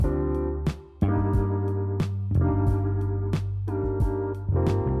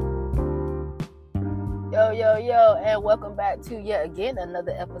Hello, and welcome back to yet again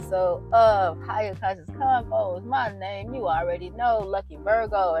another episode of Higher Conscious Convos. My name, you already know, Lucky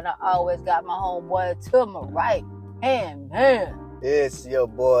Virgo, and I always got my homeboy to my right hand man. It's your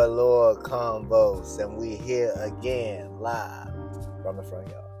boy Lord Convos, and we here again live from the front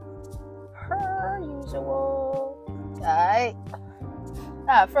yard. Per usual. Alright,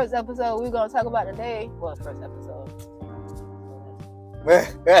 first episode we're gonna talk about today. Well, first episode.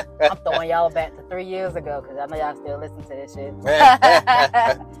 I'm throwing y'all back to 3 years ago because I know y'all still listen to this shit.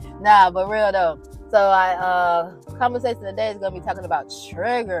 Nah, but real though. So conversation today is gonna be talking about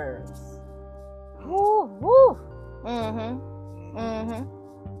triggers. Woo.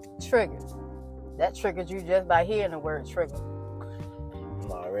 Triggers. That triggers you just by hearing the word trigger.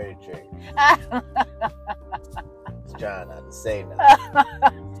 I'm already triggered. Just trying not to say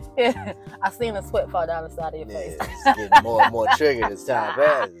nothing. Yeah, I seen the sweat fall down the side of your face. It's getting more and more triggered as time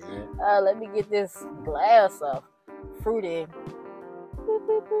passes. Let me get this glass of fruity.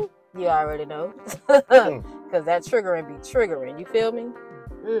 You already know. Because that triggering be triggering. You feel me?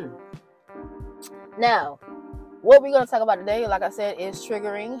 Now, what we're going to talk about today, like I said, is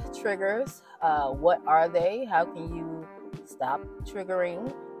triggers. What are they? How can you stop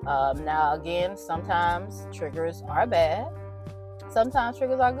triggering? Now, again, sometimes triggers are bad. Sometimes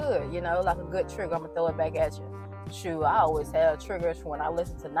triggers are good, like a good trigger. I'm going to throw it back at you. Shoot, I always have triggers when I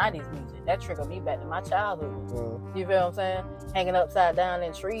listen to 90s music. That triggered me back to my childhood. You feel what I'm saying? Hanging upside down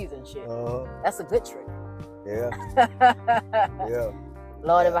in trees and shit. That's a good trigger. Yeah. Yeah.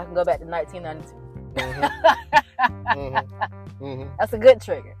 Lord, if I can go back to 1992. That's a good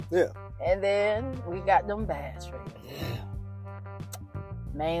trigger. Yeah. And then we got them bad triggers.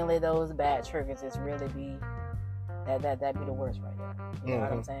 Mainly those bad triggers is really be that be the worst right there. You know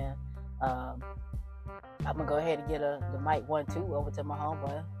what I'm saying? I'm gonna go ahead and get the mic 1-2 over to my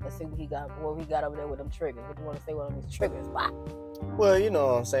homeboy. Let's see what he got over there with them triggers. What do you want to say with these triggers? Why? Well, you know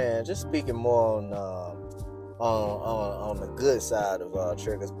what I'm saying. Just speaking more on the good side of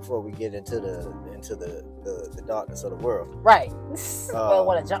triggers before we get into the darkness of the world. Right. I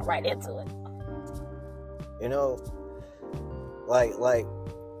want to jump right into it. Like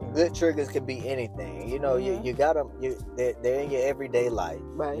good triggers can be anything. You got them. They're in your everyday life.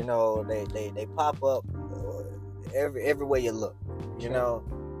 Right. They pop up everywhere you look.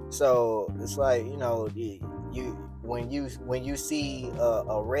 So it's like when you see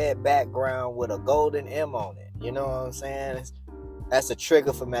a red background with a golden M on it. You know what I'm saying? That's a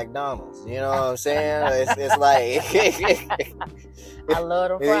trigger for McDonald's. You know what I'm saying? It's like I love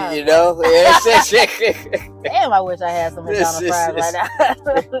them fries. Damn, I wish I had some McDonald's fries right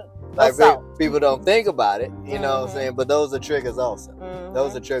now. Like people don't think about it, you know what I'm saying? But those are triggers also.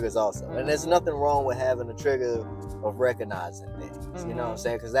 Those are triggers also. And there's nothing wrong with having a trigger of recognizing things. You know what I'm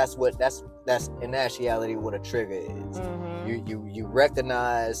saying? Because that's in actuality what a trigger is. You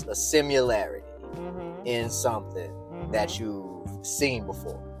recognize a similarity in something that you've sing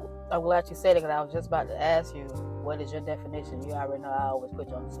before. I'm glad you said it because I was just about to ask you, what is your definition? You already know I always put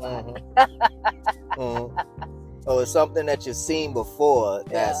you on the slide. So it's something that you've seen before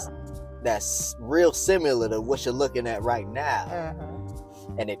that's real similar to what you're looking at right now,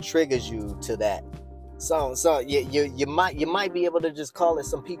 and it triggers you to that. So you might be able to just call it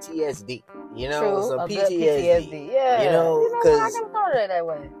some PTSD. True, some PTSD. Yeah. Because I never thought of it that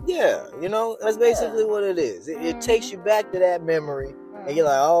way. Yeah, that's basically what it is. It takes you back to that memory, and you're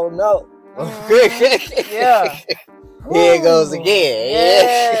like, oh no. Yeah. Here it goes again.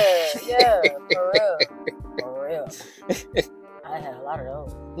 Yeah, for real. I had a lot of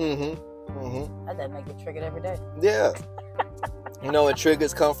those. I done make it triggered every day. Yeah. And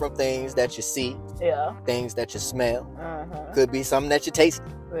triggers come from things that you see. Yeah. Things that you smell. Could be something that you tasted.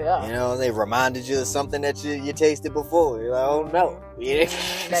 Yeah. They reminded you of something that you tasted before. You're like, oh no.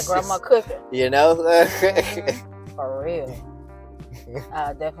 That grandma cooking. For real.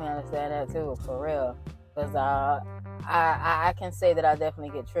 I definitely understand that too, for real. Because I can say that I definitely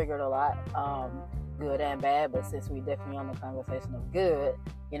get triggered a lot, good and bad. But since we definitely on the conversation of good,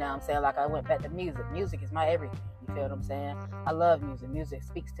 you know what I'm saying? Like I went back to music. Music is my everything. You feel what I'm saying? I love music. Music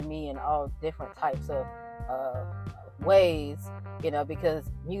speaks to me in all different types of ways, because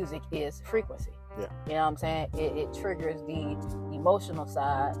music is frequency. Yeah. You know what I'm saying? It triggers the emotional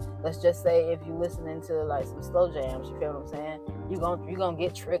side. Let's just say if you listening to like some slow jams, you feel what I'm saying? You gonna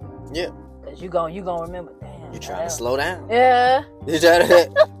get triggered. Yeah. Cause you gonna remember. Damn. You're trying to slow down. Yeah. You're trying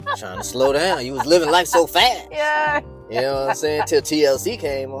to slow down. You was living life so fast. Yeah. You know what I'm saying? Till TLC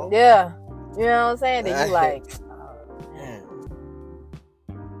came on. Yeah. You know what I'm saying? Then you like,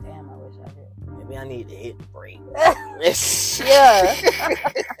 damn, I wish I did. Maybe I need to hit the brake. Yeah.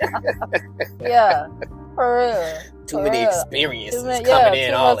 Yeah. For real. Too For many real. experiences coming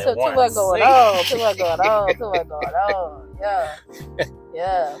in all at once. Too much going on. Too much going on. Too much going on. Yeah.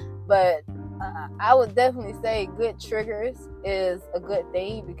 Yeah. But I would definitely say good triggers is a good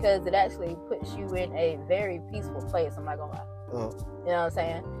thing because it actually puts you in a very peaceful place. I'm not gonna lie. You know what I'm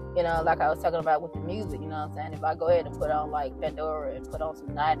saying? You know, like I was talking about with the music, you know what I'm saying? If I go ahead and put on like Pandora and put on some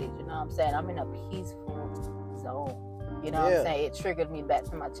 90s, you know what I'm saying? I'm in a peaceful zone. You know what I'm saying? It triggered me back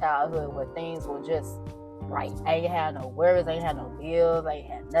to my childhood where things were just right. I ain't had no worries, I ain't had no bills, I ain't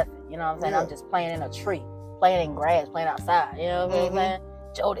had nothing. You know what I'm saying? I'm just playing in a tree, playing in grass, playing outside. You know what I'm saying?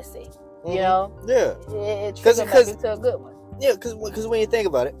 Jodeci. You know? Yeah. It triggered back into a good one. Yeah, because when you think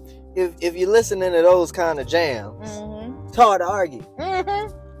about it, if you're listening to those kind of jams, it's hard to argue.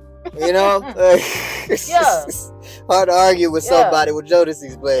 You know? Hard to argue with somebody with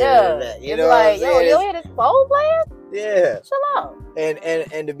Jodeci's playing. Yeah. You know like, yo, you hear this phone playing? Yeah. Chill out.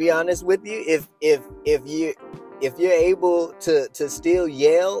 And to be honest with you, if you're able to still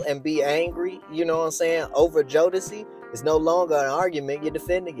yell and be angry, you know what I'm saying, over Jodeci, it's no longer an argument. You're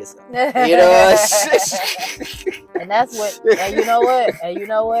defending yourself. You know. And that's what. And you know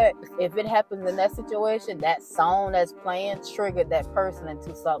what? If it happens in that situation, that song that's playing triggered that person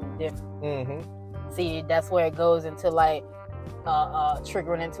into something different. See, that's where it goes into like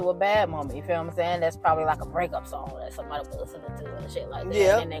triggering into a bad moment. You feel what I'm saying? That's probably like a breakup song that somebody was listening to and shit like that.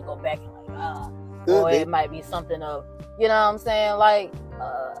 Yeah. And then they go back and like, or it might be something of, you know what I'm saying, like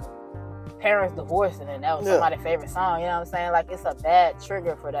parents divorcing and that was somebody's favorite song. You know what I'm saying? Like it's a bad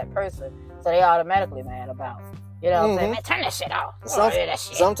trigger for that person, so they automatically mad about it. You know what I'm saying? Man, turn that shit off.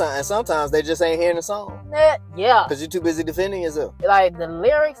 Sometimes they just ain't hearing the song. Yeah. Because you're too busy defending yourself. Like the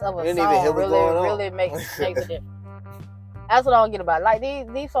lyrics of a song really makes a difference. That's what I don't get about it. Like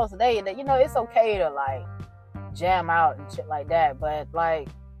these songs today, you know, it's okay to like jam out and shit like that, but like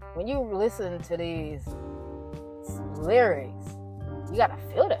when you listen to these lyrics, you gotta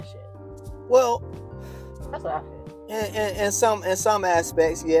feel that shit. Well, that's what I feel. In some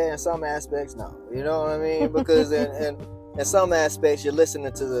aspects, yeah. In some aspects, no. You know what I mean? Because in some aspects, you're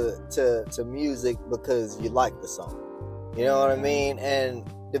listening to music because you like the song. You know what I mean? And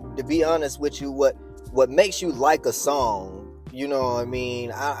to be honest with you, what makes you like a song, you know what I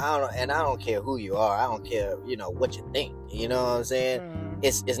mean? I don't care who you are. I don't care, you know, what you think. You know what I'm saying?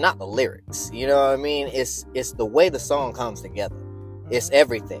 It's not the lyrics. You know what I mean? It's the way the song comes together. It's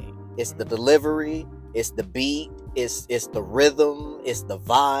everything. It's the delivery. It's the beat. It's the rhythm. It's the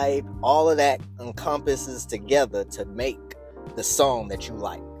vibe. All of that encompasses together to make the song that you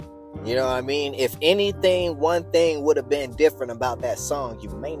like. You know what I mean? If anything, one thing would have been different about that song, you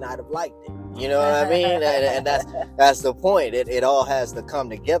may not have liked it. You know what I mean? And that's the point. It all has to come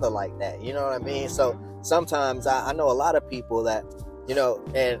together like that. You know what I mean? So sometimes I know a lot of people that, you know,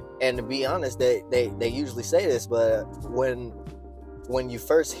 and to be honest, they usually say this, but when you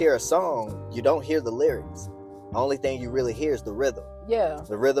first hear a song, you don't hear the lyrics. The only thing you really hear is the rhythm. Yeah.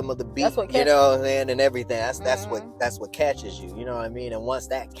 The rhythm of the beat. That's what, you know what I'm saying, and everything. That's what catches you. You know what I mean? And once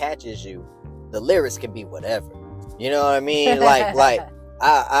that catches you, the lyrics can be whatever. You know what I mean? Like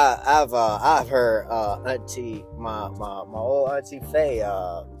I've heard auntie my old auntie Faye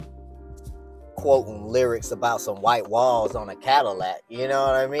quoting lyrics about some white walls on a Cadillac. You know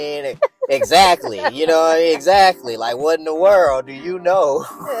what I mean? Exactly. You know, exactly. Like, what in the world do you know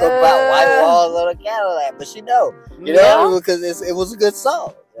about white walls on a Cadillac? But you know, because it was a good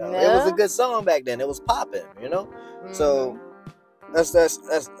song. You know? It was a good song back then. It was popping. You know, so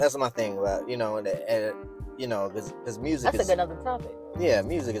that's my thing about, you know, and you know, because music. That's a good other topic. Yeah,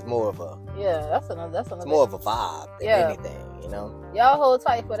 music is more of a. Yeah, that's another. It's more of a vibe than anything. You know. Y'all hold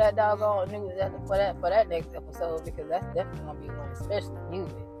tight for that doggone news for that next episode, because that's definitely gonna be one, especially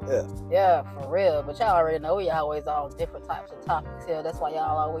music. Yeah, for real. But y'all already know we always on different types of topics here. That's why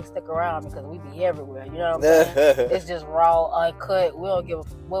y'all always stick around, because we be everywhere. You know what I'm saying? It's just raw, uncut. We don't give a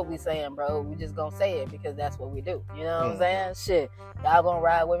what we saying, bro. We just gonna say it because that's what we do. You know what I'm saying? Shit, y'all gonna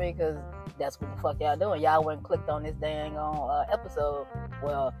ride with me because that's what the fuck y'all doing. Y'all wouldn't clicked on this dang on episode.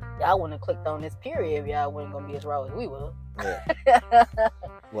 Well, y'all wouldn't have clicked on this period if y'all wasn't gonna be as raw as we will. Yeah.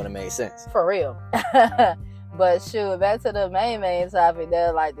 Wouldn't have made sense. For real. But shoot, back to the main topic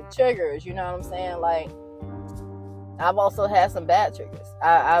there, like the triggers, you know what I'm saying? Like, I've also had some bad triggers.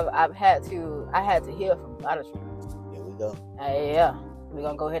 I had to heal from a lot of triggers. Here we go. Yeah. We're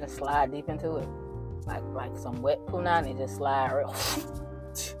gonna go ahead and slide deep into it. Like some wet punani, just slide real.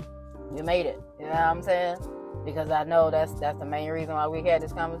 You made it. You know what I'm saying? Because I know that's the main reason why we had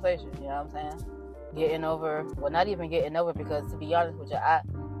this conversation. You know what I'm saying? Getting over, well, not even getting over, because to be honest with you,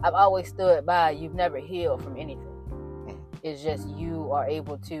 I've always stood by, you've never healed from anything. It's just you are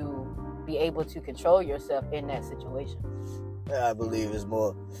able to be able to control yourself in that situation. I believe it's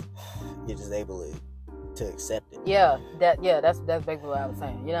more you're just able to accept it. That's basically what I was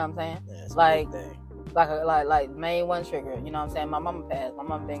saying. You know what I'm saying? Yeah, like main one trigger. You know what I'm saying? My mama passed. My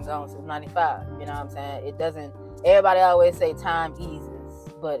mama been gone since '95. You know what I'm saying? It doesn't. Everybody always say time eases,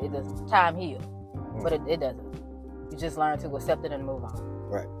 but it does. Time heals, but it doesn't. You just learn to accept it and move on.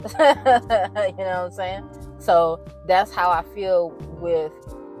 Right. You know what I'm saying? So that's how I feel with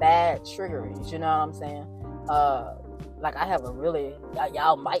bad triggerings. You know what I'm saying? Like I have a really,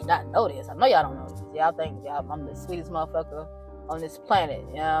 y'all might not know this. I know y'all don't know this. Y'all think I'm the sweetest motherfucker on this planet.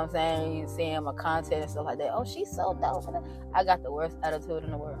 You know what I'm saying? You seeing my content and stuff like that. Oh, she's so dope. I got the worst attitude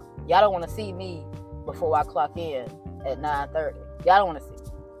in the world. Y'all don't want to see me before I clock in at 9:30. Y'all don't want to see.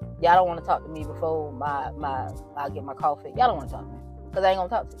 Y'all don't want to talk to me before I get my coffee. Y'all don't want to talk to me because I ain't gonna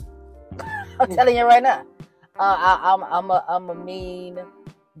talk to you. I'm telling you right now. I'm a mean,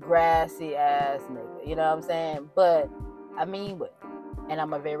 grassy ass nigga. You know what I'm saying? But I mean well, and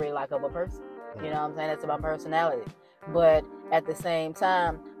I'm a very likable person. You know what I'm saying? That's my personality. But at the same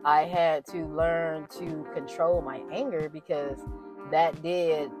time, I had to learn to control my anger because that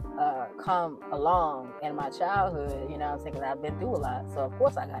did come along in my childhood. You know what I'm saying? Because I've been through a lot. So of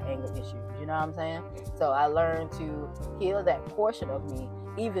course I got anger issues. You know what I'm saying? So I learned to heal that portion of me.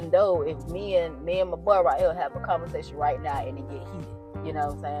 Even though if me and my boy right here have a conversation right now and it get heated. You know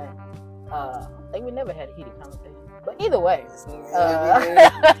what I'm saying? I think we never had a heated conversation. But either way,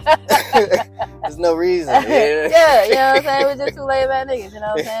 there's no reason. Yeah, you know what I'm saying? We're just two laid back niggas, you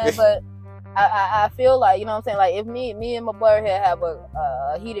know what I'm saying? But I feel like, you know what I'm saying? Like if me and my boy here have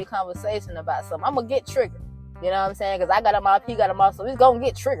a heated conversation about something, I'm gonna get triggered. You know what I'm saying? Because I got him off, he got him off, so he's gonna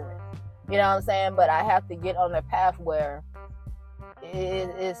get triggering. You know what I'm saying? But I have to get on the path where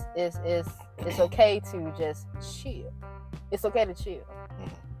it's okay to just chill. It's okay to chill.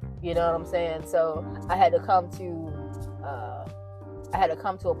 You know what I'm saying? So I had to come to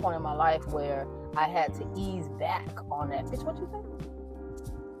a point in my life where I had to ease back on that. Bitch, what you say?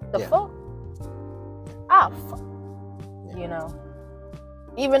 The fuck? Fuck. You know?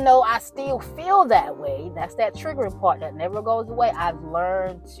 Even though I still feel that way, that's that triggering part that never goes away. I've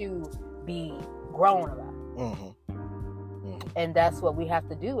learned to be grown about it. And that's what we have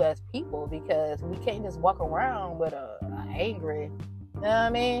to do as people, because we can't just walk around with a angry, you know what I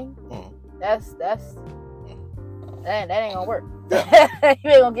mean? That ain't gonna work. You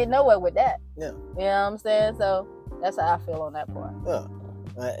ain't gonna get nowhere with that. Yeah. You know what I'm saying? So that's how I feel on that part. Yeah.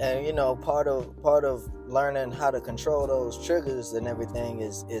 And you know, part of learning how to control those triggers and everything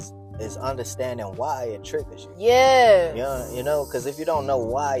is understanding why it triggers you. Yeah. You know, because if you don't know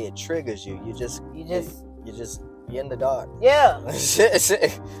why it triggers you, you're in the dark. Yeah.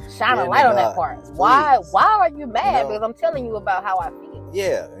 Shine a light on that part. Why are you mad? You know, because I'm telling you about how I feel.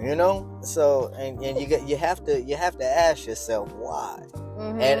 Yeah, you know. So and you have to ask yourself why.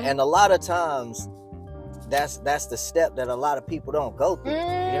 And a lot of times that's the step that a lot of people don't go through. You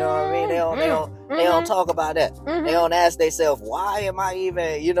know what I mean? They don't talk about that. They don't ask themselves, why am I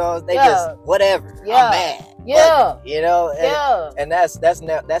even, you know, they just whatever. I'm mad. Yeah. But, you know, and that's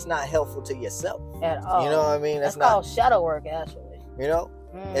not helpful to yourself at all. You know what I mean? That's called shadow work, actually. You know?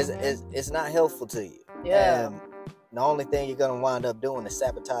 It's not helpful to you. Yeah. And the only thing you're gonna wind up doing is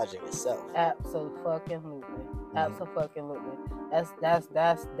sabotaging yourself. Absolutely.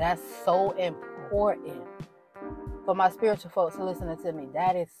 That's so important for my spiritual folks listening to me.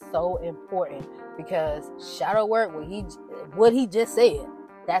 That is so important, because shadow work, what he just said,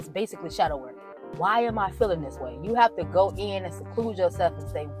 that's basically shadow work. Why am I feeling this way? You have to go in and seclude yourself and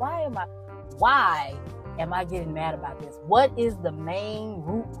say, why am I getting mad about this? What is the main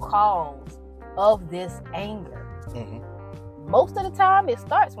root cause of this anger? Most of the time it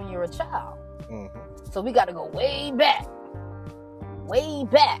starts when you're a child. So we got to go way back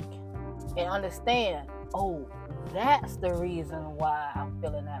and understand, oh, that's the reason why I'm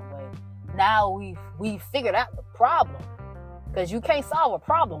feeling that way. Now we figured out the problem, because you can't solve a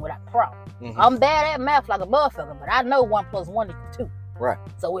problem without a problem. I'm bad at math like a motherfucker, but I know 1 + 1 = 2. Right.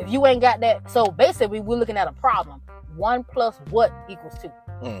 So if you ain't got that, so basically we're looking at a problem. 1 + what = 2.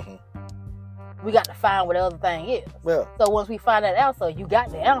 We got to find what the other thing is. Yeah. So once we find that answer, you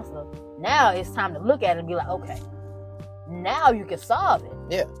got the answer. Now it's time to look at it and be like, okay, now you can solve it.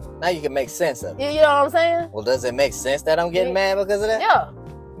 Yeah. Now you can make sense of it. You know what I'm saying? Well, does it make sense that I'm getting mad because of that? Yeah.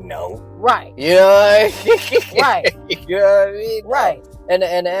 No. Right. You know what I mean? Right. You know what I mean? Right. And the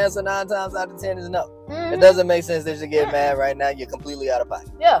answer 9 times out of 10 is no. It doesn't make sense that you get mad right now. You're completely out of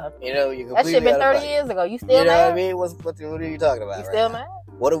pocket. Yeah. You know, you're completely that shit been out of 30 pocket. years ago. You still mad? You know what I mean? What are you talking about? You still mad?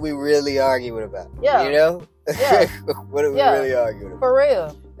 What are we really arguing about? Yeah. You know? Yeah. What are we really arguing about? For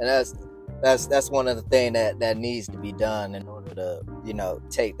real. And that's one of the things that needs to be done in order to, you know,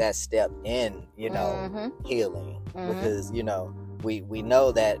 take that step in, you know, healing. Because, you know, we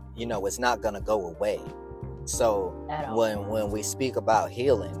know that, you know, it's not gonna go away. So when we speak about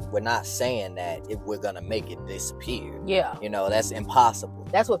healing, we're not saying that if we're gonna make it disappear. Yeah. You know, that's impossible.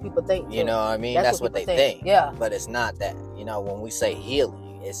 That's what people think too. You know what I mean? That's what they think. Yeah. But it's not that. You know, when we say healing,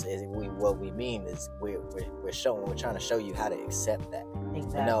 what we mean is we're trying to show you how to accept that.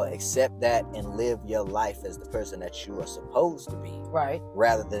 Exactly. You know, accept that and live your life as the person that you are supposed to be. Right.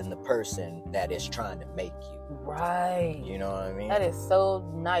 Rather than the person that is trying to make you. Right. You know what I mean? That is so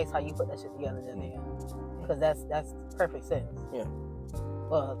nice how you put that shit together in there. Because that's perfect sense. Yeah.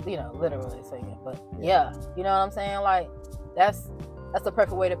 Well, you know, literally saying it, but yeah, you know what I'm saying? Like, that's the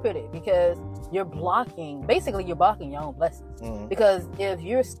perfect way to put it, because you're blocking your own blessings. Because if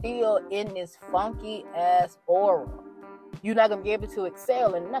you're still in this funky ass aura, you're not gonna be able to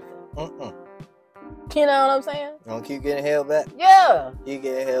excel in nothing. You know what I'm saying? Don't keep getting held back. Yeah. You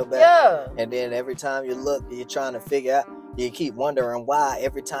get held back. Yeah. And then every time you look, you're trying to figure out. You keep wondering why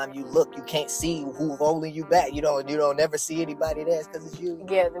every time you look, you can't see who's holding you back. You don't never see anybody there. It's because it's you.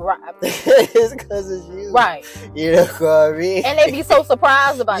 Yeah, right. It's because it's you. Right. You know what I mean? And they be so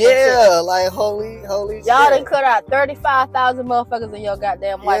surprised about that. Yeah, like holy y'all shit. done cut out 35,000 motherfuckers in your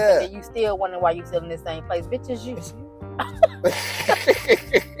goddamn life, and then you still wondering why you still in this same place. Bitch, it's you.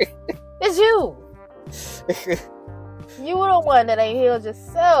 It's you. You the one that ain't healed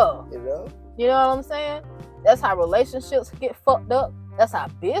yourself. You know what I'm saying? That's how relationships get fucked up. That's how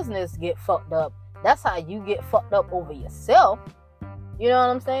business get fucked up. That's how you get fucked up over yourself. You know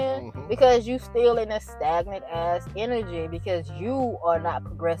what I'm saying? Because you still in a stagnant ass energy, because you are not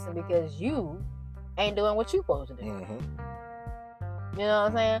progressing, because you ain't doing what you supposed to do. You know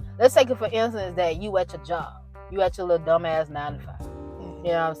what I'm saying? Let's take it for instance that you at your job. You at your little dumbass 9 to 5. You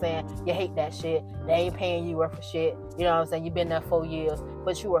know what I'm saying? You hate that shit. They ain't paying you worth for shit. You know what I'm saying? You've been there 4 years,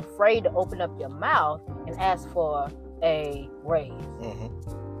 but you were afraid to open up your mouth and ask for a raise.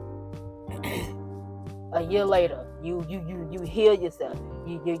 A year later, you heal yourself.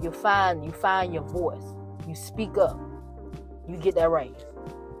 You find your voice. You speak up. You get that raise.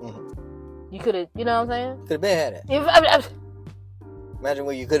 You could have, you know what I'm saying? Could have been had that. Imagine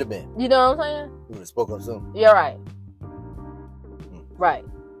where you could have been. You know what I'm saying? You would have spoke up soon. You're right. Right.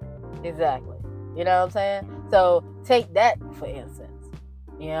 Exactly. You know what I'm saying? So take that for instance.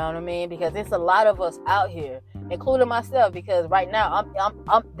 You know what I mean? Because it's a lot of us out here, including myself, because right now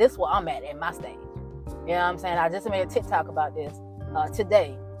I'm this is where I'm at in my stage. You know what I'm saying? I just made a TikTok about this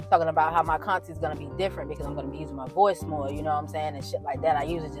today, talking about how my content is gonna be different because I'm gonna be using my voice more, you know what I'm saying, and shit like that. I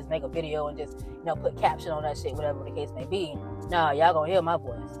usually just make a video and just, you know, put caption on that shit, whatever the case may be. Nah, y'all gonna hear my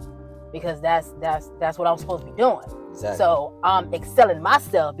voice. Because that's what I'm supposed to be doing. Exactly. So I'm excelling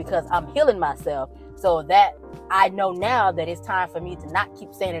myself because I'm healing myself. So that I know now that it's time for me to not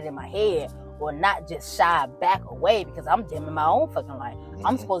keep saying it in my head, or not just shy back away because I'm dimming my own fucking light.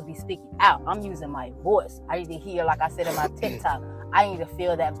 I'm supposed to be speaking out. I'm using my voice. I need to hear, like I said in my TikTok, I need to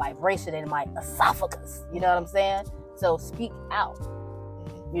feel that vibration in my esophagus. You know what I'm saying? So speak out.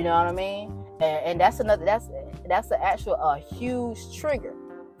 You know what I mean? And that's an actual huge trigger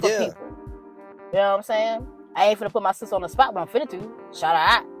for people. You know what I'm saying? I ain't finna put my sister on the spot, but I'm finna to. Shout her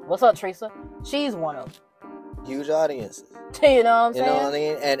out. What's up, Teresa? She's one of them. Huge audiences. You know what I'm saying? You know what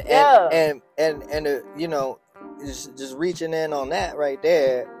I mean? And you know, just reaching in on that right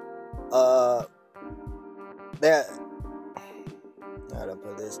there. That how do I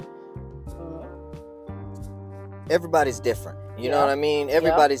put this? Everybody's different. You know what I mean?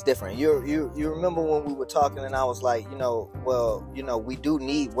 Everybody's different. You remember when we were talking and I was like, you know, well, you know, we do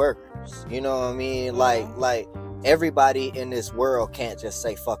need workers. You know what I mean? Like everybody in this world can't just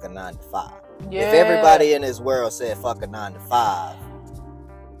say fuck a 9 to 5. Yeah. If everybody in this world said fuck a 9 to 5,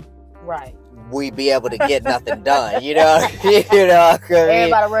 right, we'd be able to get nothing done. You know, you know.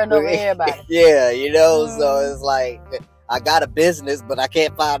 Everybody running over everybody. Yeah, you know. So it's like, I got a business, but I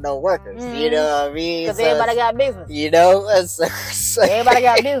can't find no workers. You know what I mean? Because everybody got business. You know? Everybody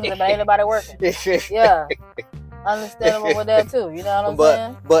got business, but ain't nobody working. Yeah. Understandable with that too. You know what I'm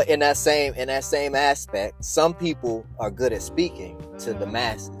saying? But in that same aspect, some people are good at speaking to the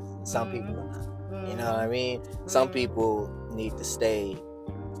masses. And some people are not. You know what I mean? Some people need to stay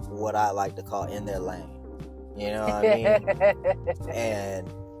what I like to call in their lane. You know what I mean? And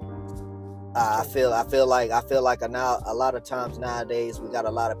I feel like now a lot of times nowadays we got a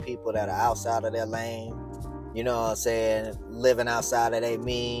lot of people that are outside of their lane. You know what I'm saying? Living outside of their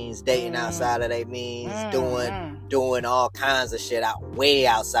means, dating outside of their means, doing all kinds of shit way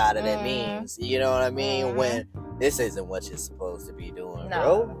outside of their means. You know what I mean? When this isn't what you're supposed to be doing,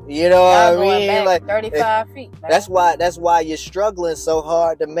 bro. You know what I mean? Like 35 feet. Man. That's why you're struggling so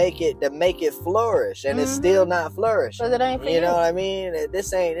hard to make it flourish, and it's still not flourishing. Because it ain't for you. You know what I mean?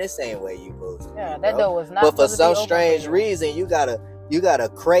 This ain't where you supposed to be. Yeah, that door was not. But for some strange reason, you got a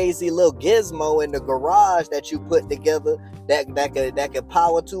crazy little gizmo in the garage that you put together that could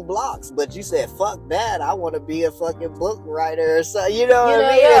power 2 blocks. But you said, fuck that, I want to be a fucking book writer or something. You know what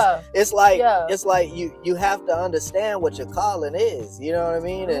I mean? Yeah. It's like you have to understand what your calling is. You know what I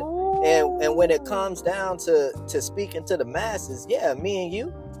mean? And when it comes down to speaking to the masses, yeah, me and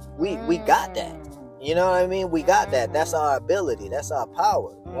you, we got that. You know what I mean? We got that. That's our ability. That's our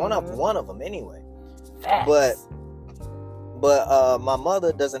power. One of them anyway. Facts. But my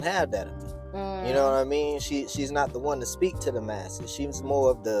mother doesn't have that in me. You know what I mean? She's not the one to speak to the masses. She's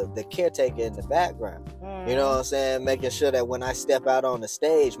more of the caretaker in the background. You know what I'm saying? Making sure that when I step out on the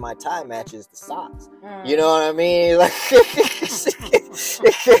stage, my tie matches the socks. You know what I mean? Like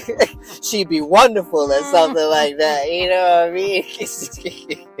she'd be wonderful at something like that. You know what I mean?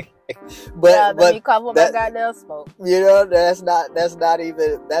 But you cover my goddamn smoke. You know, that's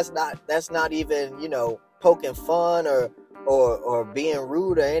not even, you know, poking fun or being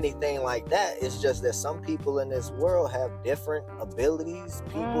rude or anything like that. It's just that some people in this world have different abilities.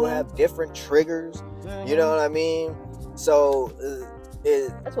 People have different triggers. You know what I mean? So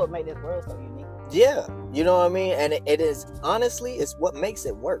that's what makes this world so unique. Yeah, you know what I mean? And it is, honestly, it's what makes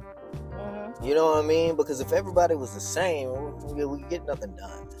it work. You know what I mean? Because if everybody was the same, we get nothing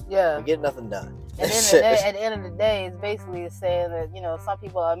done. Yeah. We get nothing done. At the end of the day, it's basically saying that, you know, some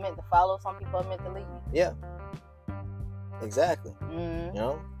people are meant to follow, some people are meant to lead. Yeah. Exactly. You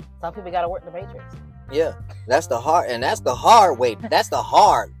know? Some people got to work the matrix. Yeah. That's the hard way. That's the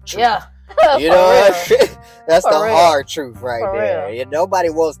hard truth. Yeah. You know? That's the real. hard truth right For there. real. Yeah, nobody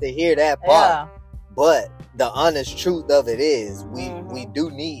wants to hear that part. Yeah. But the honest truth of it is we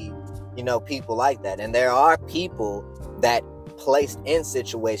do need, you know, people like that. And there are people that placed in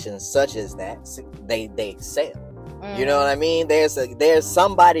situations such as that, they excel. You know what I mean? There's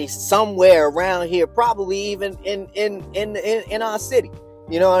somebody somewhere around here, probably even in our city.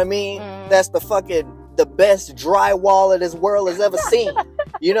 You know what I mean? That's the best drywall this world has ever seen.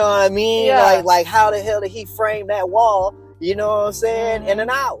 You know what I mean? Yeah. Like how the hell did he frame that wall? You know what I'm saying? In an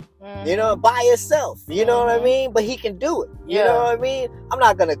hour. You know, by itself. You know what I mean? But he can do it. You know what I mean? I'm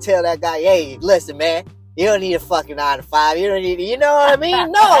not gonna tell that guy, hey, listen, man, you don't need a fucking 9 to 5. You don't need, you know what I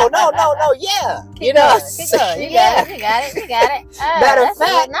mean? No. Yeah. You know, You got it. Matter of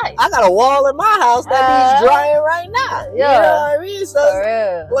fact, nice. I got a wall in my house that needs drying right now. You know what I mean? So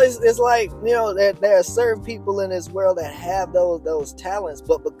it's like, you know, there are certain people in this world that have those talents,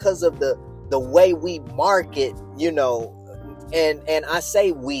 but because of the way we market, you know, and I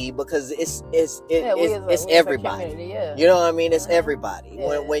say we because it's everybody. You know what I mean? It's everybody.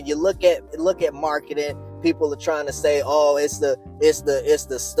 When you look at marketing, people are trying to say, oh, it's the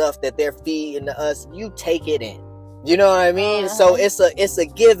stuff that they're feeding to us. You take it in. You know what I mean? So it's a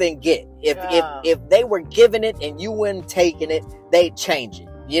give and get. If they were giving it and you weren't taking it, they'd change it.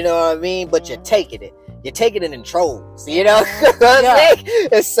 You know what I mean? But you're taking it. You're taking it in trolls, you know?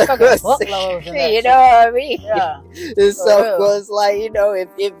 It's so you know what I mean? Yeah. It's it's like, you know, if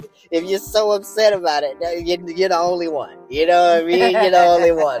you're so upset about it, you're the only one. You know what I mean? You're the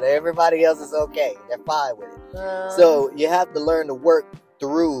only one. Everybody else is okay. They're fine with it. So you have to learn to work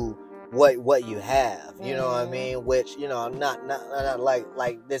through what you have. You know what I mean? Which, you know, I'm not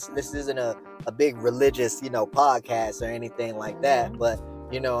like this isn't a big religious, you know, podcast or anything like that, but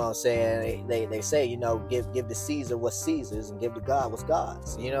you know what I'm saying? They say, you know, give to Caesar what's Caesar's and give to God what's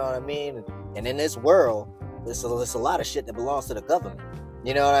God's. You know what I mean? And in this world, there's a lot of shit that belongs to the government.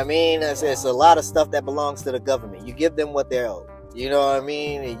 You know what I mean? It's a lot of stuff that belongs to the government. You give them what they're owed. You know what I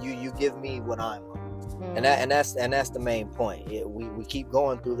mean? And you give me what I'm owed. And that's the main point. We keep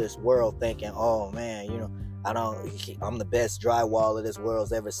going through this world thinking, oh man, you know, I'm the best drywall this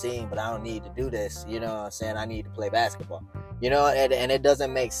world's ever seen, but I don't need to do this. You know what I'm saying? I need to play basketball. You know, and it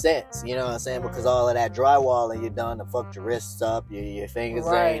doesn't make sense. You know what I'm saying? Because all of that drywall and you're done to fuck your wrists up, your fingers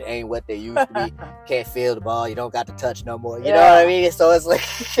ain't what they used to be. Can't feel the ball. You don't got to touch no more. You know what I mean? So it's like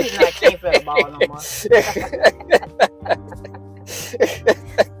I can't feel the ball no more.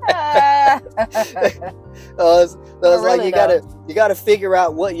 It's like you gotta figure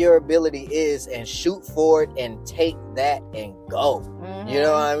out what your ability is and shoot for it and take that and go. You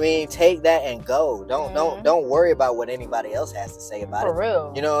know what I mean? Take that and go. Don't worry about what anybody else has to say about it. For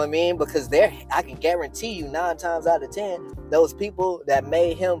real. You know what I mean? Because I can guarantee you 9 times out of 10, those people that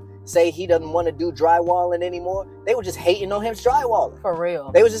made him say he doesn't want to do drywalling anymore, they were just hating on him drywalling. For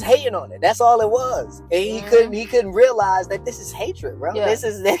real. They were just hating on it. That's all it was. And he couldn't realize that this is hatred, bro. Yeah. This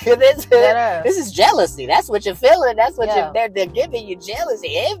is jealousy. That's what you're feeling. That's what they're giving you,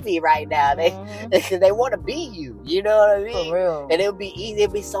 jealousy, envy right now. They want to be you. You know what I mean? For real. And it'd be easy.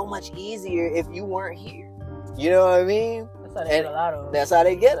 It'd be so much easier if you weren't here. You know what I mean? That's how they get a lot of them. That's how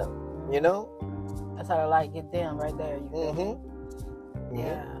they get them. You know? That's how they like get them right there. You feel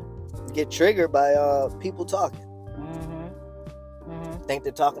Yeah. Get triggered by people talking. Think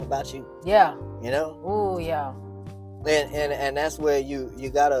they're talking about you. Yeah. You know? Ooh, yeah. And that's where you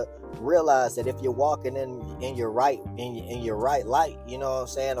gotta realize that if you're walking in your right light, you know what I'm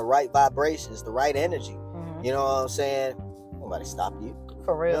saying, the right vibrations, the right energy, you know what I'm saying, nobody stop you.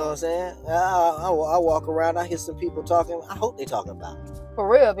 For real. You know what I'm saying? I walk around, I hear some people talking, I hope they talking about me. For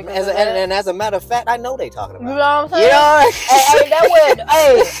real, because and as a matter of fact, I know they talking about. You know what I'm saying? You know?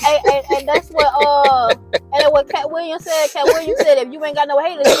 And that's what Cat Williams said. Cat Williams said, if you ain't got no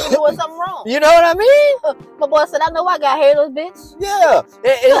haters, you're doing something wrong. You know what I mean? My boy said, I know I got haters, bitch. Yeah,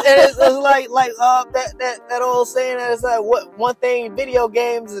 it's like that old saying that is like, what one thing video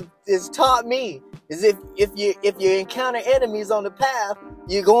games is taught me is if you encounter enemies on the path,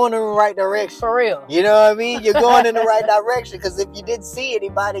 you're going in the right direction. For real. You know what I mean? You're going in the right direction, because if you didn't see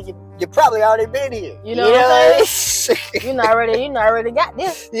anybody, you probably already been here. You know what I'm saying? You not already got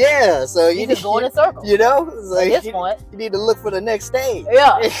this. Yeah, so you just going in circles. You know? At this point. You need to look for the next stage.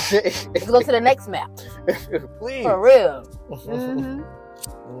 Yeah. Let's go to the next map. Please. For real.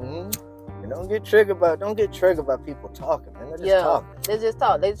 Don't get triggered by people talking, man. They're just talking. They just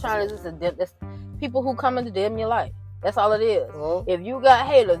talk. They're trying to just people who come into dim your life. That's all it is. If you got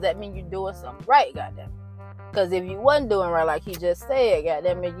haters, that means you're doing something right, goddamn. Because if you wasn't doing right, like he just said,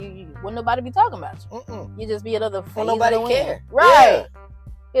 goddamn it, you wouldn't nobody be talking about you. You just be another. Well, nobody care. Right.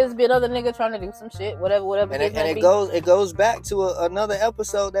 Yeah. It'd be another nigga trying to do some shit, whatever. And it goes back to another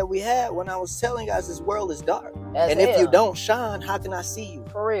episode that we had when I was telling you guys this world is dark. If you don't shine, how can I see you?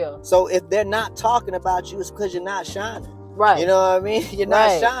 For real. So if they're not talking about you, it's because you're not shining. Right. You know what I mean? You're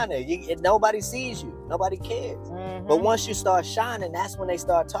not shining. Nobody sees you. Nobody cares. But once you start shining, that's when they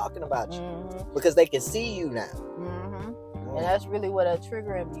start talking about you. Because they can see you now. And that's really what a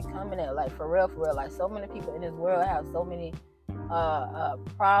triggering be coming at. Like, for real. Like, so many people in this world have so many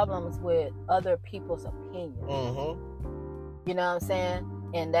problems with other people's opinions. You know what I'm saying?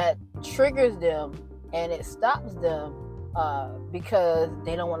 And that triggers them, and it stops them because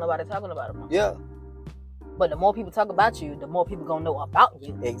they don't want nobody talking about them. Yeah. But the more people talk about you, the more people gonna know about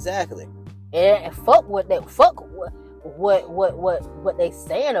you. Exactly. And fuck what they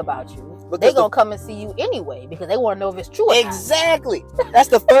saying about you. Because they gonna come and see you anyway, because they want to know if it's true or exactly. That's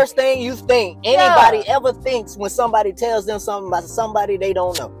the first thing you think anybody ever thinks when somebody tells them something about somebody they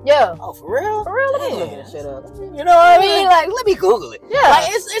don't know. Yeah. Oh, for real? For real? Let me look this shit up. You know what I mean? Like, let me Google it. Yeah. Like,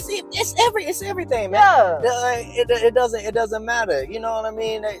 it's everything, man. Yeah. It doesn't matter. You know what I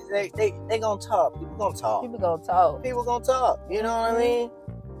mean? They gonna talk. People gonna talk. People gonna talk. You know what I mean?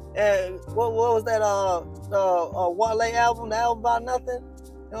 And what was that Wale album? The album about nothing.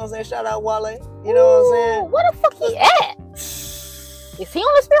 You know what I'm saying? Shout out Wale. You know what I'm saying? Where the fuck he at? Is he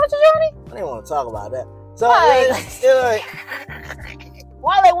on the spiritual journey? I didn't want to talk about that. So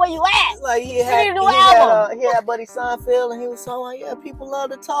Wale, where you at? Like he had Buddy Seinfeld, and he was talking like, people love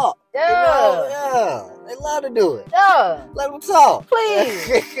to talk. Yeah. They love to do it. Yeah. Let them talk. Please.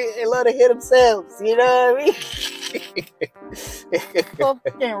 They love to hear themselves. You know what I mean?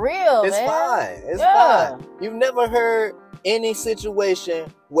 Fucking real, it's man. Fine. It's fine. You've never heard any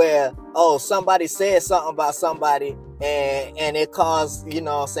situation where somebody said something about somebody and it caused, you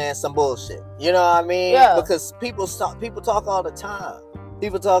know what I'm saying, some bullshit. You know what I mean? Yeah. Because people talk all the time.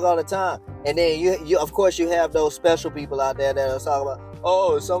 And then you of course you have those special people out there that are talking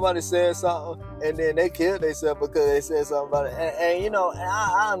about, somebody said something and then they killed themselves because they said something about it. And you know, and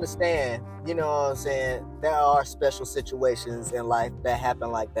I understand, you know what I'm saying, there are special situations in life that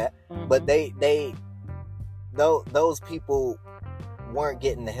happen like that. But those people weren't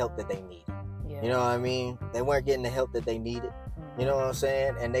getting the help that they needed. You know what I mean? They weren't getting the help that they needed. You know what I'm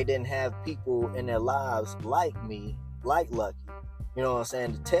saying? And they didn't have people in their lives like me, like Lucky, you know what I'm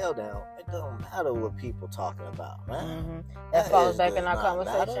saying, to tell them it don't matter what people talking about, man. That falls back in our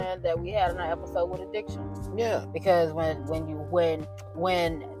conversation that we had in our episode with addiction. Yeah. Because when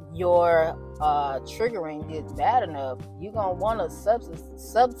your triggering gets bad enough, you're gonna want to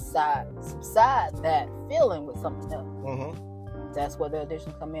subside that feeling with something else. That's where the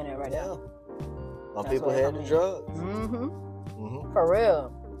addiction come in at right now. Some people had the drugs. For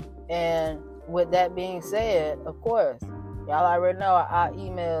real. And with that being said, of course, Y'all already know our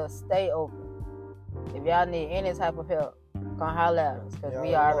emails stay open. If y'all need any type of help, come holler at us, because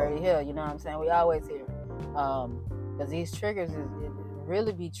we already here. You know what I'm saying? We always here. Because these triggers it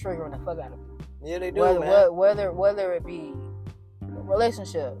really be triggering the fuck out of me. Yeah, they do, man. Whether it be a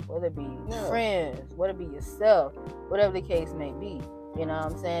relationship, whether it be friends, whether it be yourself, whatever the case may be. You know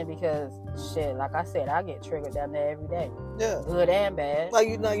what I'm saying? Because shit, like I said, I get triggered down there every day. Yeah. Good and bad. Like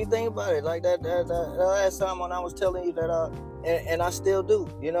you think about it. Like that last time when I was telling you that and I still do.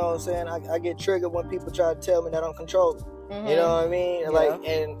 You know what I'm saying? I get triggered when people try to tell me that I'm controlling. Mm-hmm. You know what I mean? Yeah. Like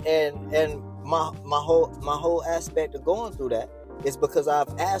and my whole aspect of going through that is because I've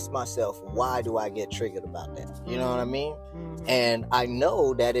asked myself, why do I get triggered about that? You know what I mean? Mm-hmm. And I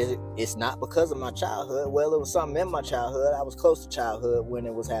know that it's not because of my childhood. Well, it was something in my childhood. I was close to childhood when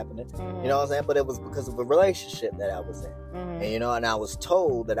it was happening. Mm-hmm. You know what I'm saying? But it was because of a relationship that I was in. Mm-hmm. And, and I was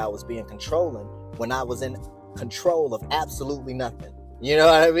told that I was being controlling when I was in control of absolutely nothing. You know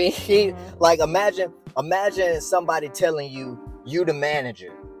what I mean? Mm-hmm. Like, imagine somebody telling you the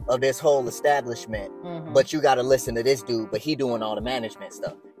manager of this whole establishment, but you got to listen to this dude, but he doing all the management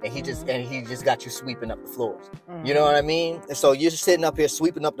stuff, and he just got you sweeping up the floors. You know what I mean? And so you're sitting up here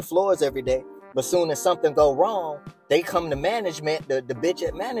sweeping up the floors every day, but soon as something go wrong, they come to management, the bitch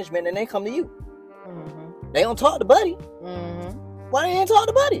at management, and they come to you. They don't talk to Buddy. Why they ain't talk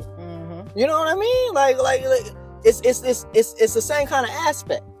to Buddy? You know what I mean? Like it's the same kind of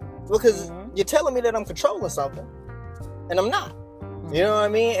aspect, because you're telling me that I'm controlling something, and I'm not. You know what I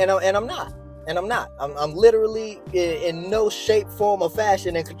mean? And I'm not. I'm literally in no shape, form, or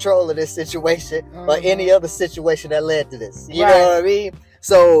fashion in control of this situation or any other situation that led to this. You know what I mean?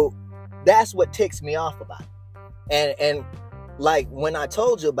 So that's what ticks me off about it. And like when I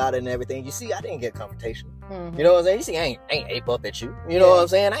told you about it and everything, you see, I didn't get confrontational. You know what I'm saying? You see, I ain't ape up at you. You know what I'm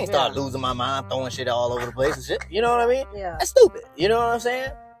saying? I ain't start losing my mind, throwing shit all over the place and shit. You know what I mean? Yeah. That's stupid. You know what I'm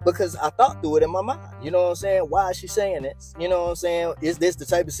saying? Because I thought through it in my mind. You know what I'm saying? Why is she saying this? You know what I'm saying? Is this the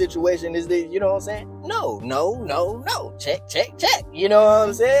type of situation? Is this, you know what I'm saying? No. Check. You know what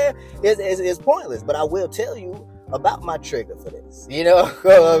I'm saying? It's pointless. But I will tell you about my trigger for this. You know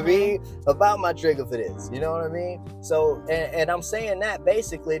what I mean? About my trigger for this. You know what I mean? So, and I'm saying that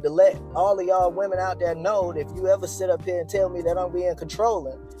basically to let all of y'all women out there know that if you ever sit up here and tell me that I'm being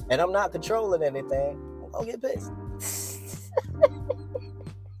controlling and I'm not controlling anything, I'm gonna get pissed.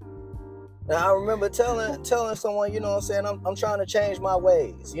 Now, I remember telling someone, you know what I'm saying, I'm trying to change my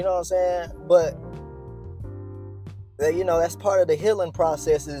ways, you know what I'm saying? But, you know, that's part of the healing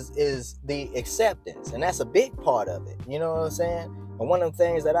process is the acceptance. And that's a big part of it, you know what I'm saying? And one of the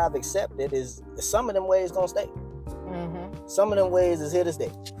things that I've accepted is some of them ways gonna stay. Some of them ways is here to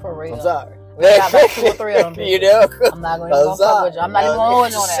stay. For real. I'm sorry. I got about 2 or 3 of them. You know? I'm not going to fuck with you. I'm not even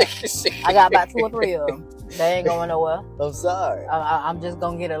going on that. I got about 2 or 3 of them. They ain't going nowhere. I'm sorry. I'm just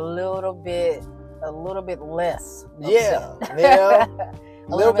gonna get a little bit less upset. Yeah, you know,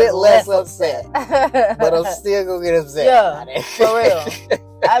 a little bit less upset. But I'm still gonna get upset. Yeah, for real.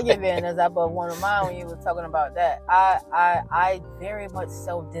 I give in as I but one of mine when you were talking about that. I very much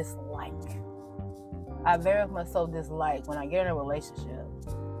so dislike. I very much so dislike when I get in a relationship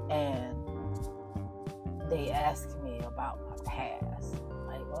and they ask me about my past.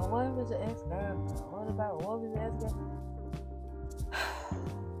 Like, well, what was your ex-girlfriend? What was your ex-girlfriend?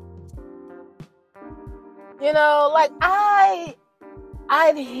 You know, like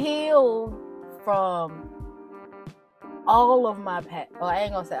I've healed from all of my past. Well, I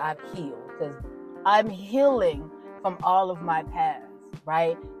ain't gonna say I've healed, because I'm healing from all of my past.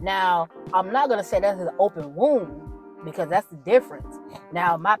 Right now, I'm not gonna say that's an open wound, because that's the difference.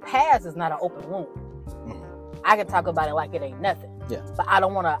 Now, my past is not an open wound. I can talk about it like it ain't nothing. Yeah. But I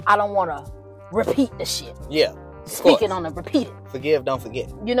don't wanna repeat the shit. Yeah. Speaking on the repeat it. Forgive, don't forget.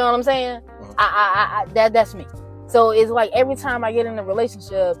 You know what I'm saying? That's me. So it's like every time I get in a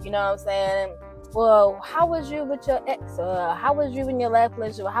relationship, you know what I'm saying? Well, how was you with your ex? How was you in your last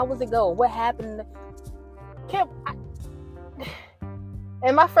relationship? How was it go? What happened?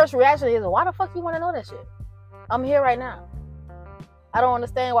 And my first reaction is, why the fuck you want to know that shit? I'm here right now. I don't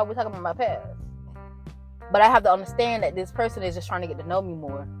understand why we're talking about my past. But I have to understand that this person is just trying to get to know me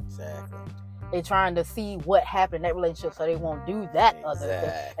more. Exactly. They're trying to see what happened in that relationship so they won't do that other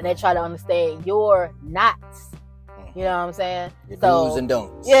thing. And they try to understand your knots. You know what I'm saying? Your do's and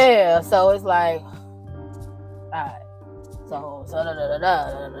don'ts. Yeah. So it's like, alright. So you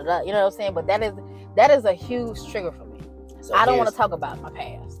know what I'm saying? But that is a huge trigger for me. So I don't want to talk about my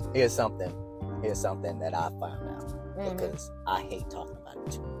past. Here's something that I found out. Because I hate talking about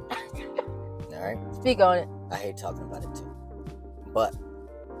it too. Alright? Speak on it. I hate talking about it too. But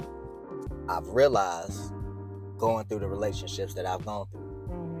I've realized going through the relationships that I've gone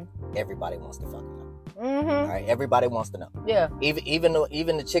through, everybody wants to fucking know. All right, everybody wants to know. Yeah. Even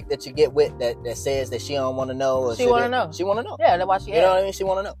the chick that you get with that says that she don't want to know. Or she want to know. She want to know. Yeah, that's why she. You know what I mean? She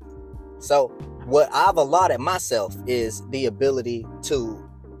want to know. So what I've allotted myself is the ability to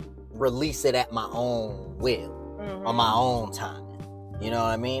release it at my own will, on my own time. You know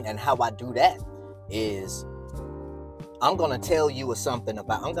what I mean? And how I do that is I'm gonna tell you something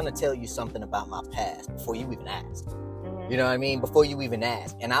about my past before you even ask. You know what I mean? Before you even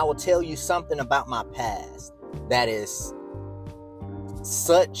ask. And I will tell you something about my past that is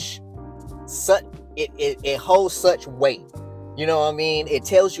it holds such weight. You know what I mean? It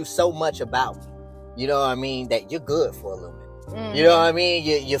tells you so much about me. You know what I mean? That you're good for a little minute. You know what I mean?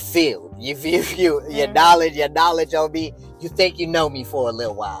 You feel your knowledge on me. You think you know me for a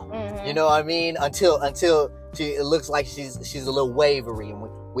little while. You know what I mean? Until it looks like she's a little wavery, and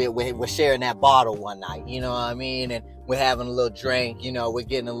we're sharing that bottle one night. You know what I mean? And we're having a little drink. You know, we're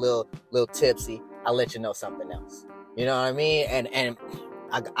getting a little tipsy. I'll let you know something else. You know what I mean? And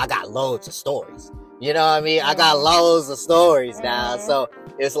I got loads of stories. You know what I mean? I got loads of stories now. So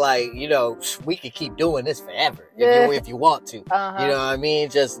it's like, you know, we could keep doing this forever if you want to. You know what I mean?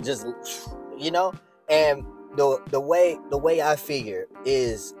 Just you know. And the way I figure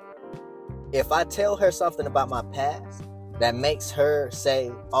is, if I tell her something about my past that makes her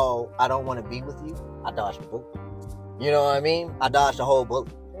say, "Oh, I don't want to be with you," I dodged a bullet. You know what I mean? I dodged a whole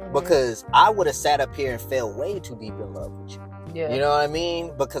bullet. Because I would have sat up here and fell way too deep in love with you. Yeah. You know what I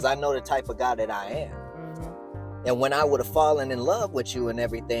mean? Because I know the type of guy that I am. And when I would have fallen in love with you and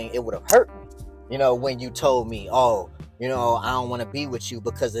everything, it would have hurt me. You know, when you told me, "Oh, you know, I don't want to be with you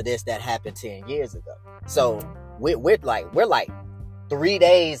because of this that happened 10 years ago." So we're like 3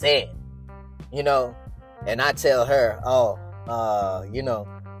 days in, you know, and I tell her, "Oh, you know,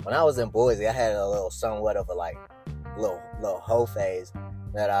 when I was in Boise, I had a little somewhat of a like little hoe phase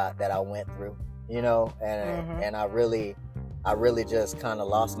that I went through, you know, and I really just kind of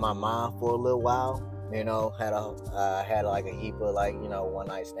lost my mind for a little while, you know, had like a heap of like, you know, one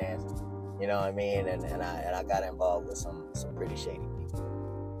night stands, you know what I mean, and I got involved with some pretty shady people,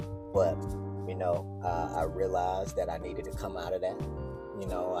 but you know, I realized that I needed to come out of that, you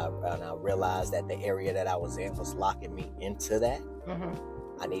know, I realized that the area that I was in was locking me into that.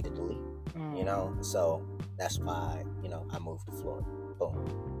 I needed to leave, you know, so that's why, you know, I moved to Florida. Boom.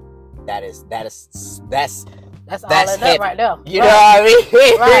 That's all of that right there. You know what I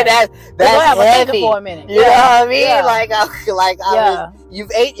mean? Right. that's heavy for a minute. You know what I mean? Yeah.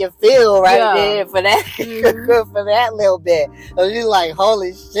 You've ate your fill right there for that for that little bit. So you're like,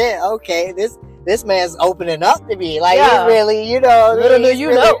 holy shit, okay, this man's opening up to me. Like, he really, you know, little do you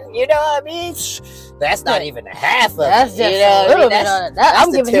really, know. You know what I mean? That's not even a half of that's it. Just you know a little bit of that.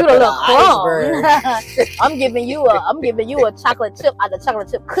 I'm giving you the little crumb. I'm giving you a chocolate chip out of the chocolate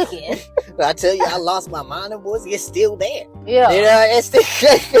chip cookie. I tell you, I lost my mind and boys, it's still there. Yeah. You know, it's still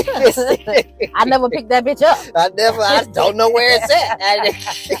I never picked that bitch up. I don't know where it's at.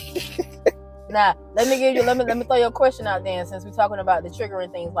 Now, let me throw you a question out there, since we're talking about the trigger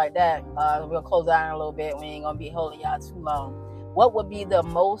and things like that. We're gonna close out in a little bit. We ain't gonna be holding y'all too long. What would be the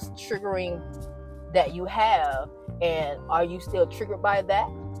most triggering that you have, and are you still triggered by that,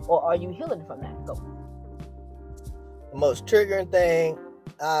 or are you healing from that? Go. The most triggering thing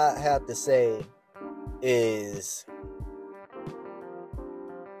I have to say is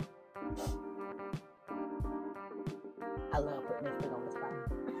I love putting this thing on the spot.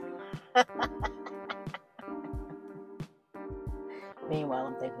 Meanwhile,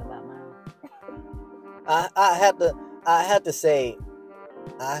 I'm thinking about mine. I had to say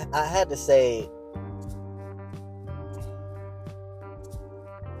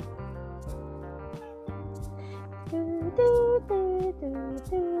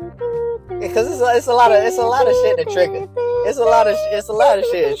because it's a lot of shit that trigger. It's a lot of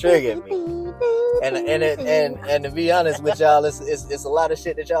shit that triggered me. And to be honest with y'all, it's a lot of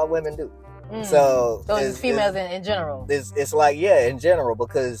shit that y'all women do. So it's females in general. It's like, yeah, in general,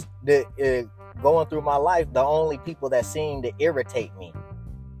 because going through my life, the only people that seem to irritate me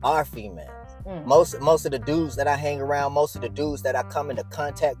are females. Most of the dudes that I hang around, most of the dudes that I come into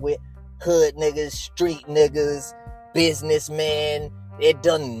contact with, hood niggas, street niggas, businessmen, it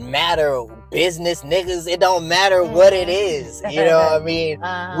doesn't matter, business niggas, it don't matter what it is, you know what I mean?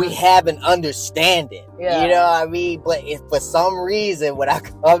 We have an understanding, you know what I mean? But if for some reason when I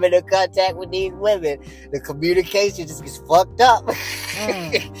come into contact with these women, the communication just gets fucked up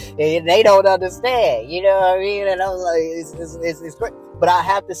and they don't understand, you know what I mean? And I'm like, it's great. But I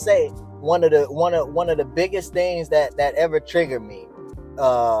have to say, one of the biggest things that ever triggered me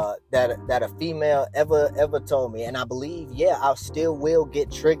that a female ever told me, and I believe, yeah, I still will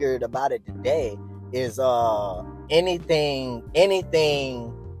get triggered about it today, is anything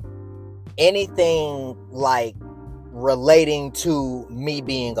like relating to me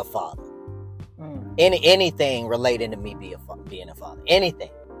being a father. Anything relating to me being a father. Anything.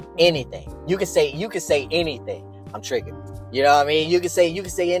 You can say anything. I'm triggered. You know what I mean? You can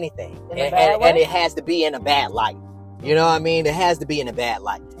say anything, and it has to be in a bad light. You know what I mean? It has to be in a bad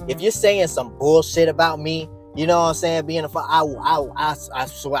light. If you're saying some bullshit about me, you know what I'm saying, being a father, I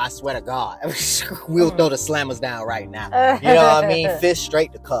swear to God, we'll throw the slammers down right now. You know what I mean? Fist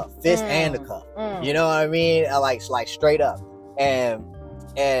straight to cuff, fist and the cuff. You know what I mean? Like straight up. And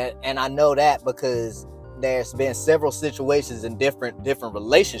I know that because there's been several situations in different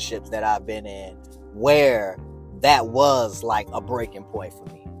relationships that I've been in where that was like a breaking point for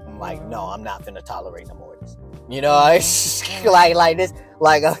me. I'm like, no, I'm not finna tolerate no more of this. You know, it's like this,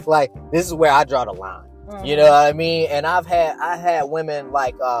 like this is where I draw the line. You know what I mean? And I had women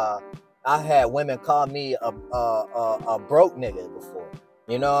like I had women call me a broke nigga before.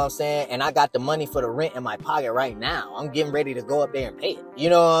 You know what I'm saying? And I got the money for the rent in my pocket right now. I'm getting ready to go up there and pay it. You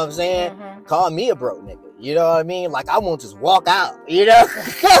know what I'm saying? Call me a broke nigga. You know what I mean? Like, I won't just walk out. You know?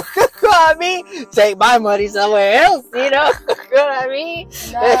 You know what I mean? Take my money somewhere else. You know? You know what I mean?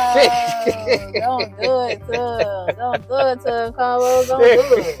 No, don't do it to him. Don't do it to him, Convo. Don't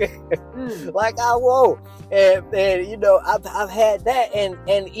do it. Like, I won't. And you know, I've had that,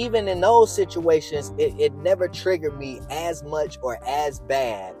 and even in those situations, it never triggered me as much or as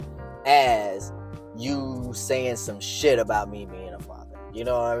bad as you saying some shit about me being a father. You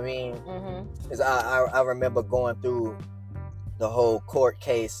know what I mean? Because I remember going through the whole court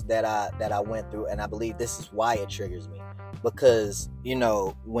case that I went through, and I believe this is why it triggers me, because you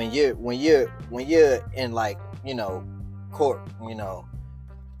know, when you're in, like, you know, court, you know,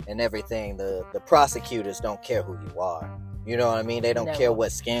 and everything, the prosecutors don't care who you are. You know what I mean? They don't care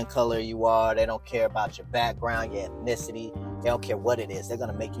what skin color you are. They don't care about your background, your ethnicity. They don't care what it is. They're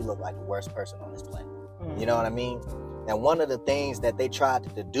gonna make you look like the worst person on this planet. You know what I mean? And one of the things that they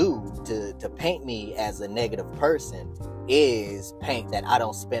tried to do to paint me as a negative person is paint that I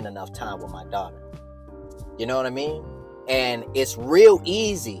don't spend enough time with my daughter. You know what I mean? And it's real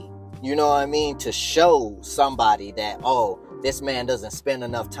easy, you know what I mean, to show somebody that, oh, this man doesn't spend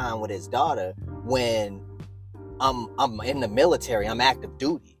enough time with his daughter when I'm in the military. I'm active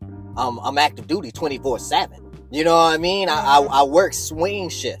duty. I'm active duty 24/7. You know what I mean? I work swing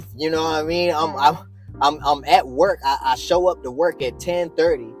shift. You know what I mean? I'm at work. I show up to work at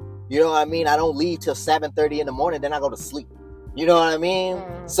 10:30. You know what I mean? I don't leave till 7:30 in the morning. Then I go to sleep. You know what I mean?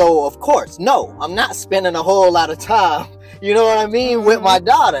 So of course, no, I'm not spending a whole lot of time, you know what I mean, with my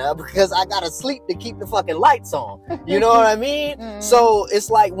daughter, because I gotta sleep to keep the fucking lights on. You know what I mean? So it's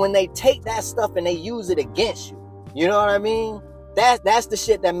like when they take that stuff and they use it against you, you know what I mean? That's the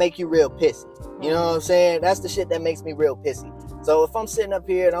shit that make you real pissy. You know what I'm saying? That's the shit that makes me real pissy. So if I'm sitting up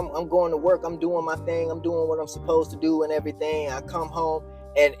here and I'm going to work, I'm doing my thing, I'm doing what I'm supposed to do and everything, I come home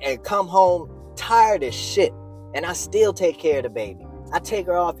and come home tired as shit. And I still take care of the baby. I take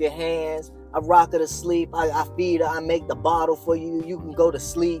her off your hands. I rock her to sleep. I feed her. I make the bottle for you. You can go to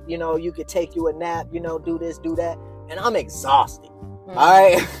sleep. You know, you can take you a nap. You know, do this, do that. And I'm exhausted. All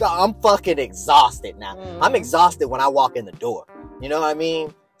right? I'm fucking exhausted now. I'm exhausted when I walk in the door. You know what I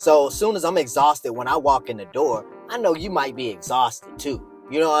mean? So as soon as I'm exhausted when I walk in the door, I know you might be exhausted too.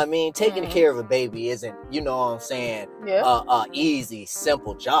 You know what I mean? Taking care of a baby isn't, you know what I'm saying, a easy,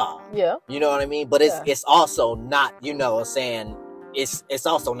 simple job. Yeah. You know what I mean? But it's also not, you know what I'm saying, it's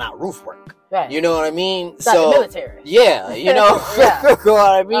also not roof work. Right. You know what I mean? It's not the military. Yeah, you know, you know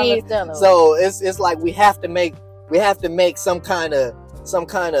what I mean? So it's like we have to make some kind of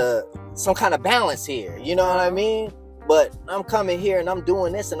balance here. You know what I mean? But I'm coming here and I'm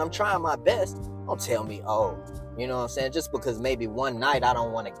doing this and I'm trying my best. Don't tell me, oh, you know what I'm saying? Just because maybe one night I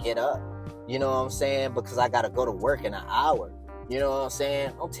don't want to get up, you know what I'm saying? Because I got to go to work in an hour. You know what I'm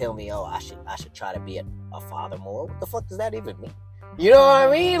saying? Don't tell me, oh, I should try to be a father more. What the fuck does that even mean? You know what I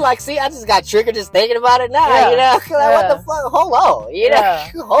mean? Like, see, I just got triggered just thinking about it now. You know, like, what the fuck? Hold on. You know,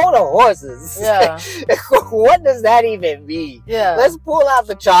 hold on, horses. Yeah. What does that even mean? Yeah. Let's pull out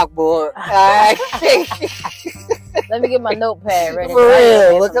the chalkboard. Let me get my notepad ready. For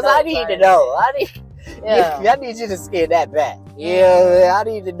real, because I need to know. I need you to skin that back. Yeah, I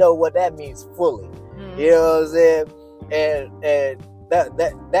need to know what that means fully. You know what I'm saying? And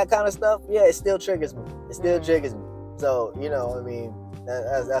that kind of stuff, yeah, it still triggers me. It still triggers me. So, you know, I mean,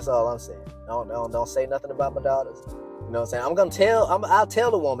 that's all I'm saying. Don't say nothing about my daughters. You know what I'm saying? I'll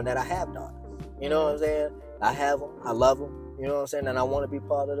tell the woman that I have daughters. You know what I'm saying? I have them. I love them. You know what I'm saying? And I want to be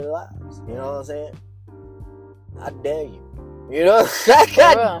part of their lives. You know what I'm saying? I dare you. You know,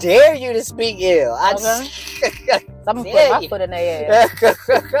 I dare you to speak ill. I'm gonna put my foot in their ass. I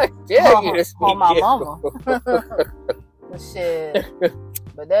dare you to speak on my ill. mama. Shit.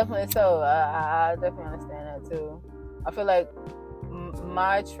 But definitely so. I definitely understand that too. I feel like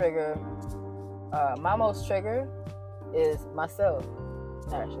my trigger, my most trigger is myself,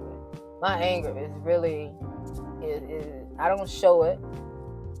 actually. My anger is really, I don't show it,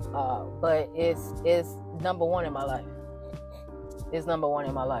 but it's number one in my life. It's number one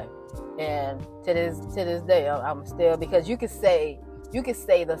in my life. And to this day, I'm still, because you could say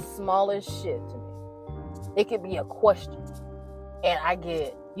the smallest shit to me. It could be a question. And I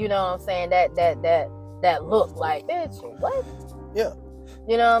get, you know what I'm saying, that look like, bitch, what? Yeah.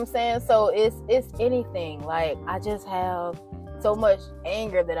 You know what I'm saying? So it's anything. Like, I just have so much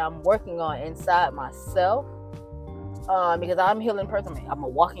anger that I'm working on inside myself. Because I'm a healing person. I'm a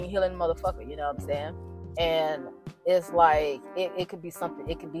walking healing motherfucker, you know what I'm saying? And it's like, it could be something,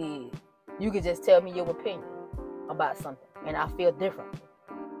 it could be, you could just tell me your opinion about something, and I feel different.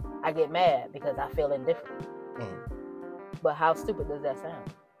 I get mad because I feel indifferent. But how stupid does that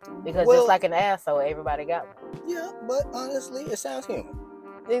sound? Because just like an asshole, everybody got one. Yeah, but honestly, it sounds human.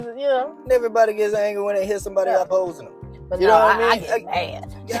 You know? Everybody gets angry when they hear somebody opposing them. But you no, know what I mean? get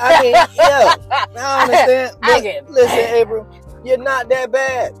mad. I understand. I get listen, mad. April, you're not that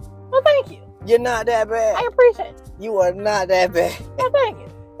bad. Well, thank you. You're not that bad. I appreciate it. You are not that bad. Well, thank you.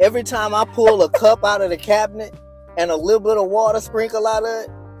 Every time I pull a cup out of the cabinet and a little bit of water sprinkle out of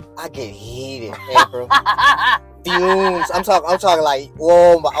it, I get heated, April. Fumes. I'm talking like,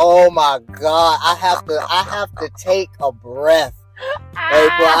 oh my God. I have to take a breath.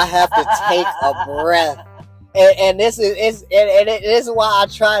 April, I have to take a breath. And this is why I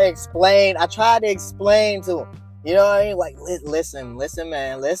try to explain. I try to explain to him. You know what I mean? Like, listen,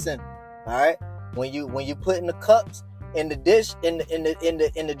 man, listen. All right. When you put in the cups in the dish in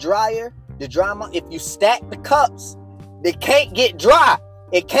the dryer, if you stack the cups, they can't get dry.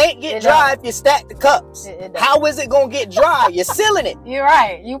 It can't get dry if you stack the cups. How is it gonna get dry? You're sealing it. You're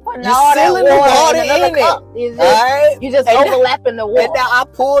right. You putting all that water in another cup. All right. You just overlapping the water. And now I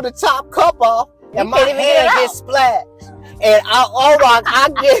pull the top cup off, and my hand gets splashed. And I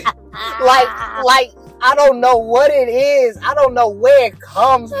get like I don't know what it is. I don't know where it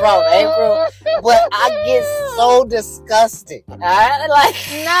comes from, April. But I get so disgusted. Alright? Like,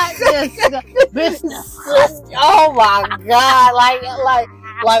 not disgusted. Oh my God.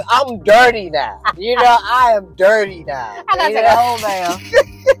 Like I'm dirty now. You know, I am dirty now. I gotta take a whole bath.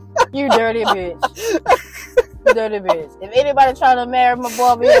 You dirty bitch. You dirty bitch. If anybody trying to marry my boy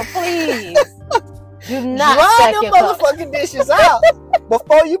over here, please do not dry them motherfucking dishes out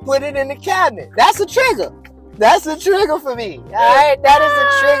before you put it in the cabinet. That's a trigger. That's a trigger for me. Alright? That is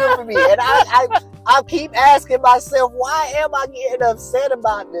a trigger for me. And I keep asking myself, why am I getting upset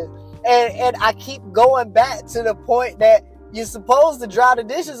about this? And I keep going back to the point that you're supposed to dry the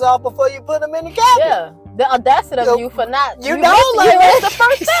dishes off before you put them in the cabinet. Yeah. The audacity of you for not. You missed the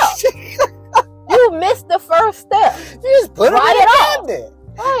first step. You missed the first step. You just put them in the cabinet.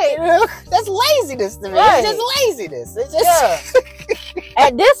 Right. You know, that's laziness to me. Right. It's just laziness. It's just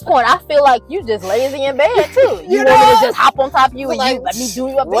At this point, I feel like you just lazy in bed too. You want me to just hop on top of you and like, you let me do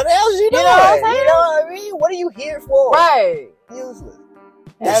your what else you doing? You know what I'm saying? You know what I mean? What are you here for? Right. Useless.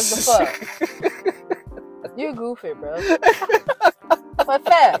 As the fuck. You goofy, bro. But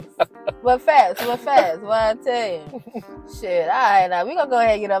fast. What I tell you? Shit, alright, now we gonna go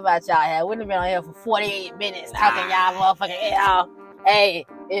ahead and get up out y'all here. We've been on here for 48 minutes talking y'all motherfucking y'all. Hey,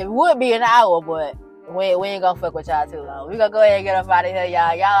 it would be an hour, but we ain't gonna fuck with y'all too long. We gonna go ahead and get up out of here,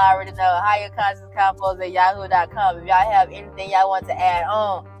 y'all. Y'all already know higherconsciouscompos@yahoo.com. If y'all have anything y'all want to add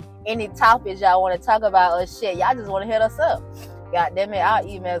on, any topics y'all want to talk about or shit, y'all just want to hit us up. God damn it, our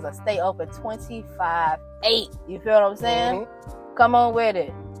emails are stay open 25/8. You feel what I'm saying? Mm-hmm. Come on with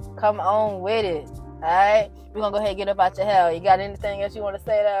it. Alright? We're gonna go ahead and get up out your hell. You got anything else you want to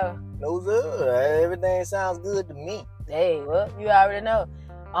say though? No, sir. Everything sounds good to me. Hey, well, you already know.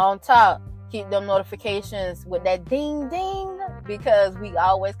 On top, keep them notifications with that ding ding, because we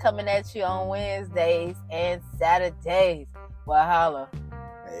always coming at you on Wednesdays and Saturdays. Well, holla.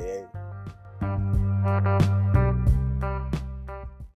 Hey.